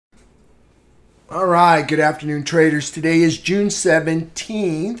All right, good afternoon, traders. Today is June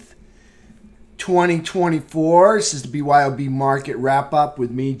 17th, 2024. This is the BYOB Market Wrap Up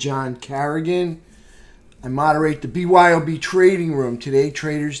with me, John Carrigan. I moderate the BYOB trading room. Today,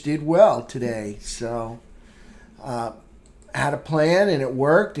 traders did well today. So, had a plan and it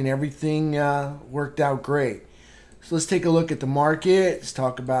worked and everything worked out great. So, let's take a look at the market. Let's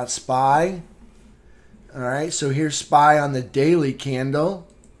talk about SPY. All right, so here's SPY on the daily candle.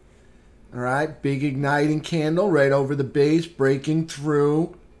 All right, big igniting candle right over the base, breaking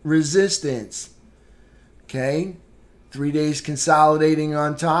through resistance. Okay, 3 days consolidating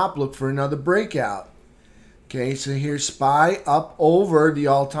on top. Look for another breakout. Okay, so here's SPY up over the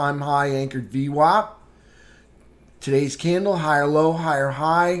all-time high anchored VWAP. Today's candle, higher low, higher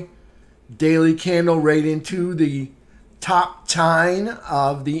high. Daily candle right into the top tine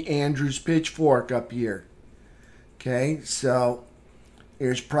of the Andrews pitchfork up here. Okay, so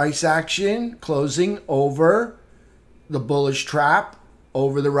here's price action closing over the bullish trap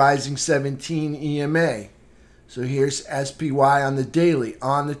over the rising 17 EMA. So here's SPY on the daily.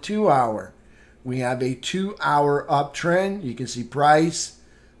 On the 2-hour, we have a 2-hour uptrend. You can see price,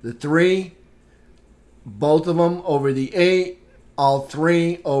 the 3, both of them over the 8, all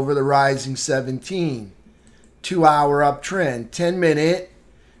 3 over the rising 17. 2-hour uptrend. 10-minute,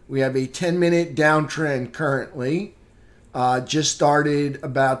 we have a 10-minute downtrend currently. Just started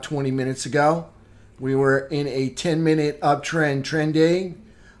about 20 minutes ago. We were in a 10-minute uptrend trending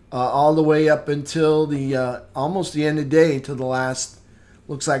all the way up until the almost the end of the day, until the last,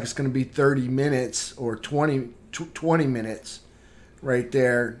 looks like it's going to be 30 minutes or 20 minutes right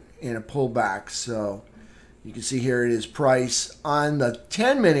there in a pullback. So you can see here it is price on the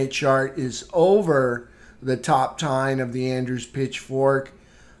 10-minute chart is over the top tine of the Andrews pitchfork.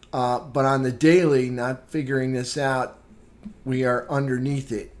 But on the daily, not figuring this out, we are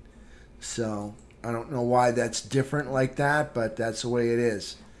underneath it. So I don't know why that's different like that, but that's the way it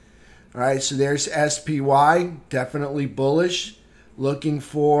is. All right, so there's SPY, definitely bullish, looking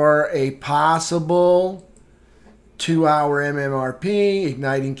for a possible 2-hour MMRP,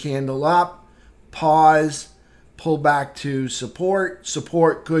 igniting candle up, pause, pull back to support.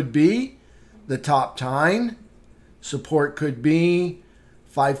 Support could be the top tine. Support could be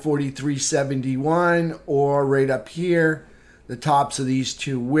 543.71, or right up here, the tops of these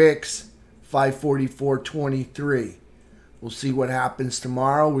two wicks, 544.23. We'll see what happens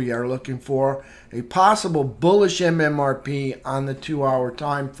tomorrow. We are looking for a possible bullish MMRP on the 2-hour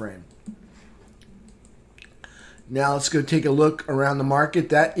time frame. Now let's go take a look around the market.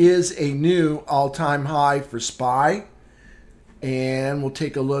 That is a new all-time high for SPY. And we'll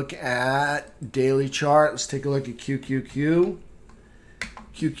take a look at daily chart. Let's take a look at QQQ.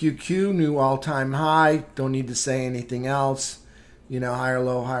 QQQ, new all-time high. Don't need to say anything else. You know, higher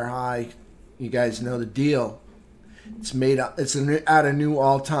low, higher high. You guys know the deal. It's made up. It's at a new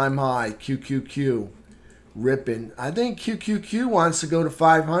all-time high. QQQ, ripping. I think QQQ wants to go to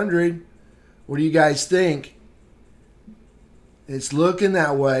 500. What do you guys think? It's looking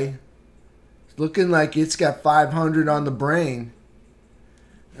that way. It's looking like it's got 500 on the brain.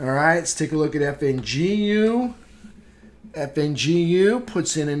 All right, let's take a look at FNGU. FNGU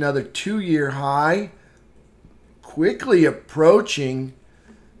puts in another 2-year high, quickly approaching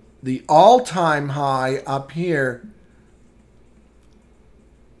the all-time high up here,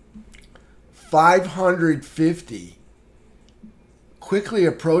 550. Quickly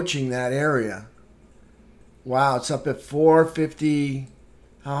approaching that area. Wow, it's up at 450.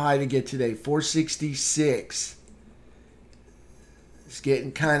 How high to get today? 466. It's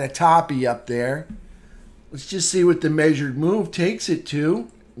getting kind of toppy up there. Let's just see what the measured move takes it to.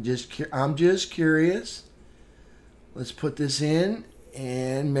 I'm just curious. Let's put this in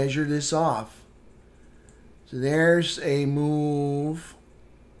and measure this off. So there's a move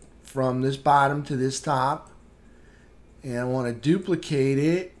from this bottom to this top. And I want to duplicate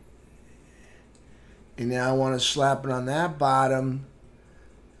it. And now I want to slap it on that bottom.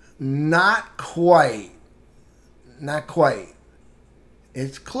 Not quite. Not quite.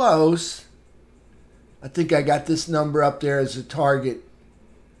 It's close. I think I got this number up there as a target.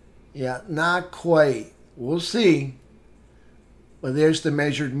 Yeah, not quite. We'll see. But there's the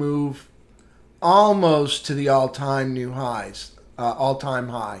measured move. Almost to the all-time new highs. All-time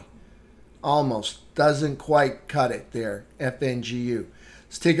high. Almost. Doesn't quite cut it there. FNGU.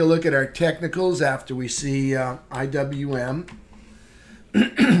 Let's take a look at our technicals after we see IWM.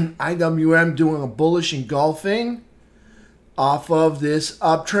 IWM doing a bullish engulfing off of this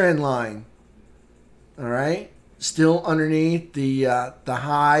uptrend line. All right, still underneath the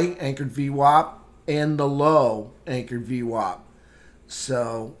high anchored VWAP and the low anchored VWAP.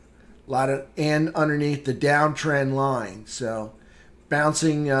 So and underneath the downtrend line. So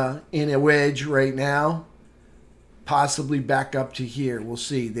bouncing in a wedge right now, possibly back up to here. We'll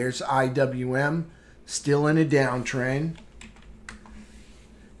see. There's IWM, still in a downtrend.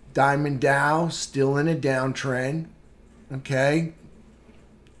 Diamond Dow, still in a downtrend. Okay.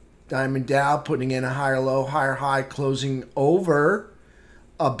 Diamond Dow putting in a higher low, higher high, closing over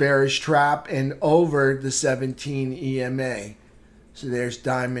a bearish trap and over the 17 EMA. So there's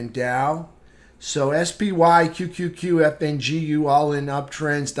Diamond Dow. So SPY, QQQ, FNGU all in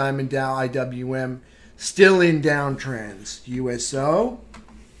uptrends. Diamond Dow, IWM still in downtrends. USO.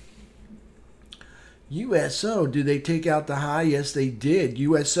 USO, did they take out the high? Yes, they did.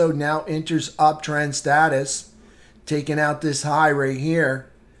 USO now enters uptrend status, taking out this high right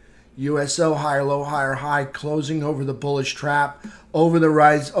here. USO, higher low, higher high, closing over the bullish trap, over the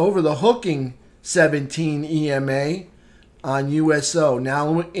rise, over the hooking 17 EMA on USO.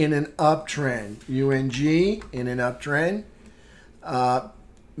 Now in an uptrend. UNG in an uptrend,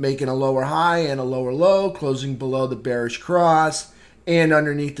 making a lower high and a lower low, closing below the bearish cross and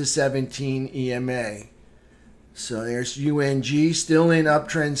underneath the 17 EMA. So there's UNG still in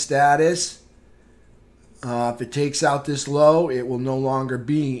uptrend status. If it takes out this low, it will no longer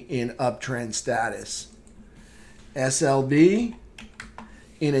be in uptrend status. SLV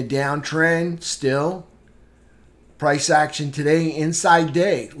in a downtrend still. Price action today, inside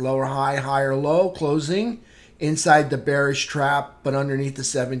day. Lower high, higher low, closing inside the bearish trap, but underneath the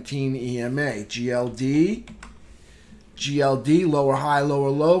 17 EMA. GLD. GLD, lower high,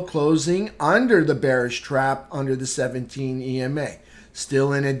 lower low, closing under the bearish trap, under the 17 EMA.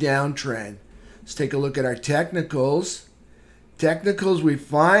 Still in a downtrend. Let's take a look at our technicals. Technicals, we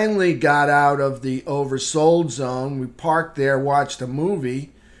finally got out of the oversold zone. We parked there, watched a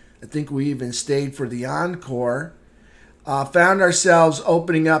movie. I think we even stayed for the encore. Found ourselves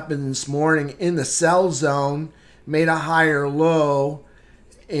opening up in this morning in the sell zone, made a higher low,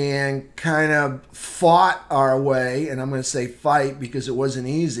 and kind of fought our way, and I'm going to say fight because it wasn't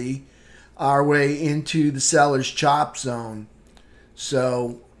easy, our way into the seller's chop zone.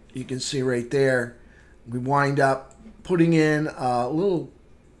 So you can see right there, we wind up putting in a little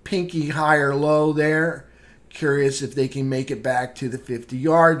pinky higher low there. Curious if they can make it back to the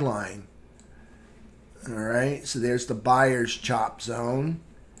 50-yard line. All right, so there's the buyer's chop zone,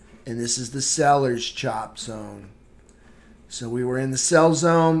 and this is the seller's chop zone. So we were in the sell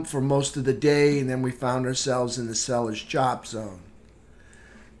zone for most of the day, and then we found ourselves in the seller's chop zone.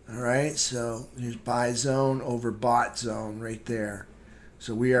 All right, so here's buy zone over bought zone right there.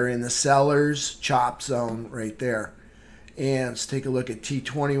 So we are in the seller's chop zone right there. And let's take a look at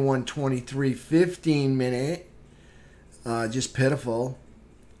T2123 15-minute. Just pitiful.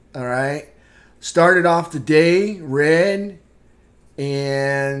 All right. Started off the day red,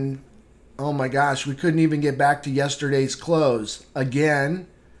 and oh my gosh, we couldn't even get back to yesterday's close again.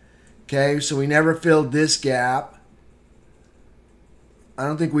 Okay, so we never filled this gap. I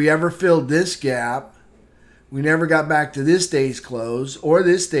don't think we ever filled this gap. We never got back to this day's close or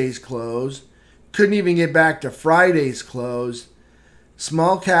this day's close. Couldn't even get back to Friday's close.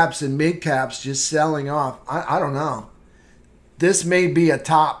 Small caps and mid caps just selling off. I don't know. This may be a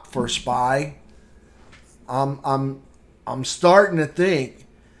top for SPY. I'm starting to think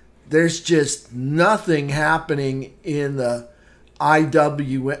there's just nothing happening in the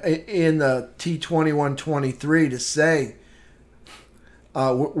T2123 to say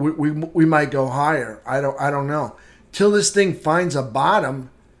we might go higher. I don't know. Till this thing finds a bottom.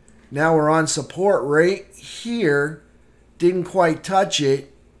 Now we're on support right here. Didn't quite touch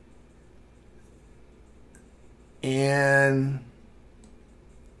it. And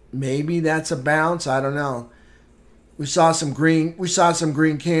maybe that's a bounce. I don't know. We saw some green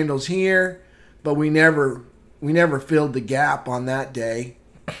candles here, but we never filled the gap on that day.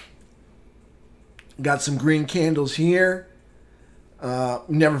 Got some green candles here.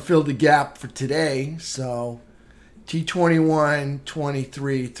 Never filled the gap for today. So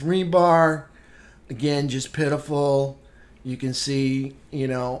T2123 3 bar, again, just pitiful. You can see,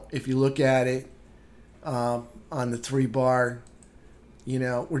 if you look at it on the 3 bar,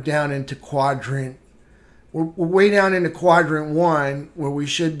 we're down into quadrant. We're way down into quadrant 1, where we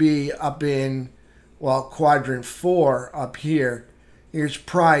should be up in, quadrant 4 up here. Here's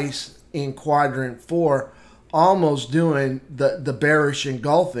price in quadrant 4, almost doing the bearish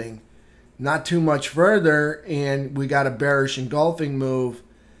engulfing. Not too much further, and we got a bearish engulfing move,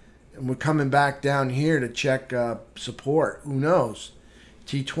 and we're coming back down here to check support. Who knows?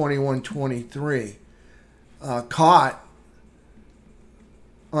 T2123 caught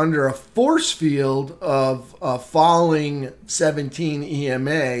under a force field of falling 17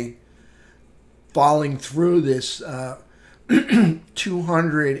 EMA, falling through this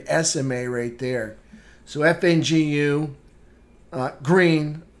 200 SMA right there. So FNGU,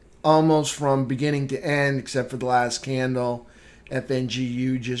 green, almost from beginning to end, except for the last candle.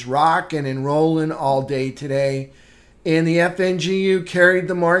 FNGU just rocking and rolling all day today. And the FNGU carried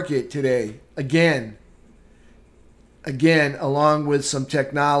the market today. Again, along with some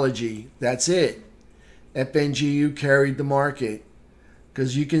technology. That's it. FNGU carried the market.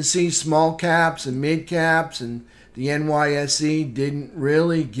 Because you can see small caps and mid caps and the NYSE didn't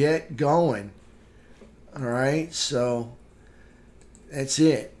really get going. All right, so that's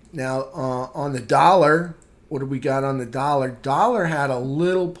it. Now, on the dollar, what do we got on the dollar? Dollar had a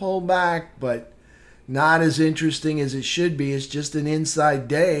little pullback, but not as interesting as it should be. It's just an inside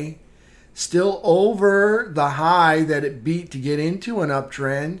day. Still over the high that it beat to get into an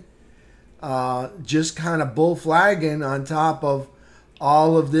uptrend. Just kind of bull flagging on top of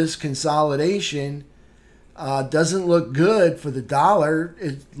all of this consolidation. Doesn't look good for the dollar.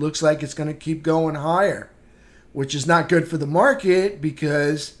 It looks like it's going to keep going higher, which is not good for the market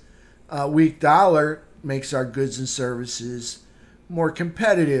because weak dollar makes our goods and services more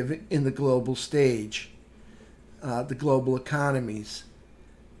competitive in the global stage, the global economies.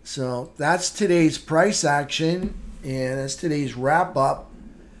 So that's today's price action, and that's today's wrap up.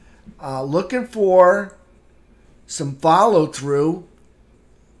 Looking for some follow through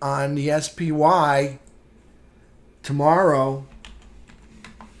on the SPY tomorrow.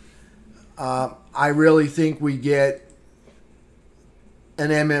 I really think we get an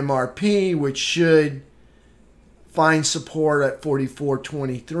MMRP, which should find support at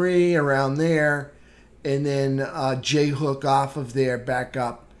 44.23 around there, and then J hook off of there back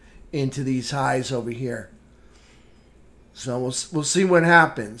up into these highs over here. So we'll see what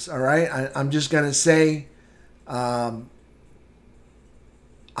happens. All right, I'm just gonna say I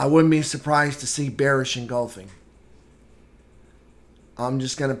wouldn't be surprised to see bearish engulfing. I'm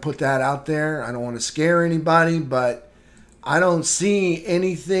just gonna put that out there. I don't want to scare anybody, but I don't see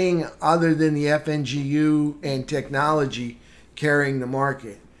anything other than the FNGU and technology carrying the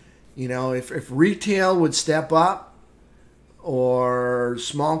market. You know, if retail would step up, or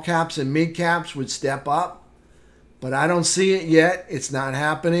small caps and mid caps would step up, but I don't see it yet. It's not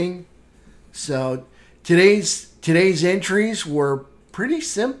happening. So today's entries were pretty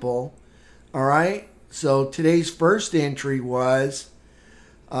simple. All right. So today's first entry was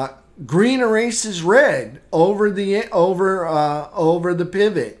green erases red over the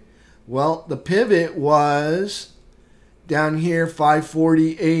pivot. Well, the pivot was down here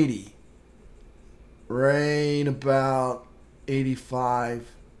 540.80, right about 85,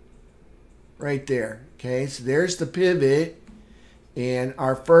 right there. Okay, so there's the pivot, and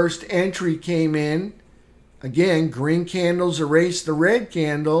our first entry came in. Again, green candles erased the red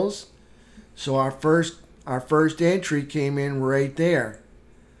candles, so our first entry came in right there.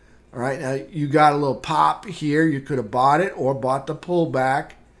 All right, now you got a little pop here. You could have bought it or bought the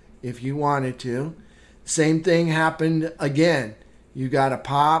pullback if you wanted to. Same thing happened again. You got a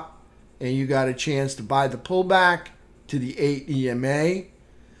pop and you got a chance to buy the pullback to the 8 EMA,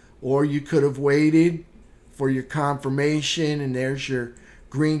 or you could have waited for your confirmation, and there's your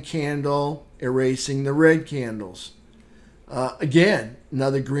green candle erasing the red candles. Again,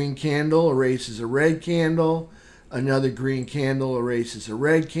 another green candle erases a red candle. Another green candle erases a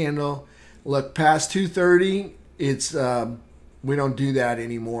red candle. Look, past 230, it's we don't do that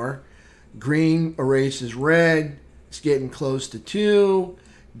anymore. Green erases red. It's getting close to 2.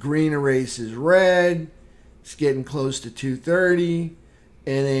 Green erases red. It's getting close to 230.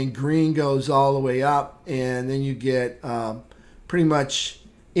 And then green goes all the way up. And then you get pretty much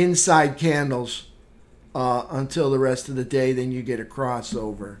inside candles until the rest of the day. Then you get a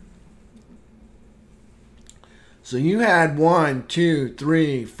crossover. So you had 1, 2,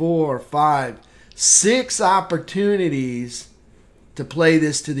 3, 4, 5, 6 opportunities to play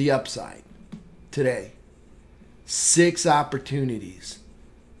this to the upside today. 6 opportunities.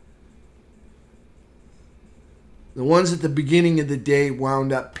 The ones at the beginning of the day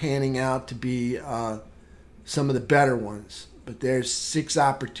wound up panning out to be some of the better ones. But there's 6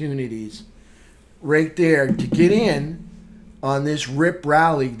 opportunities right there to get in on this rip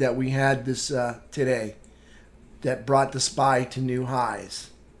rally that we had this today, that brought the SPY to new highs.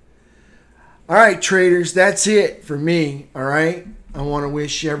 All right, traders, that's it for me. All right, I want to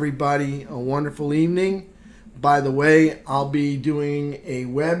wish everybody a wonderful evening. By the way, I'll be doing a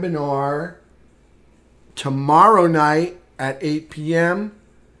webinar tomorrow night at 8 p.m.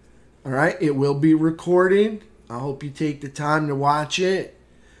 All right, it will be recorded. I hope you take the time to watch it.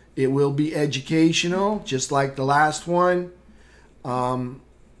 It will be educational, just like the last one.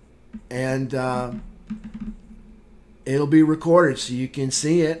 And it'll be recorded so you can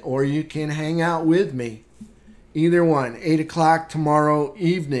see it, or you can hang out with me. Either one, 8 o'clock tomorrow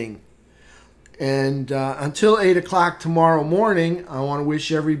evening. And until 8 o'clock tomorrow morning, I want to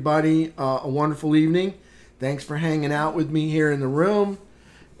wish everybody a wonderful evening. Thanks for hanging out with me here in the room.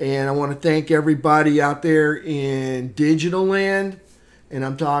 And I want to thank everybody out there in digital land. And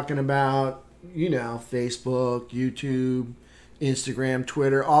I'm talking about, Facebook, YouTube, Instagram,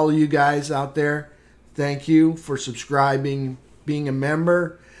 Twitter, all of you guys out there. Thank you for subscribing, being a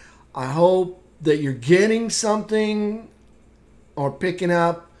member. I hope that you're getting something or picking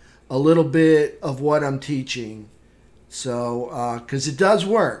up a little bit of what I'm teaching. So, because it does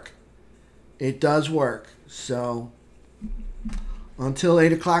work. It does work. So, until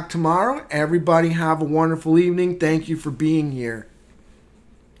 8 o'clock tomorrow, everybody have a wonderful evening. Thank you for being here.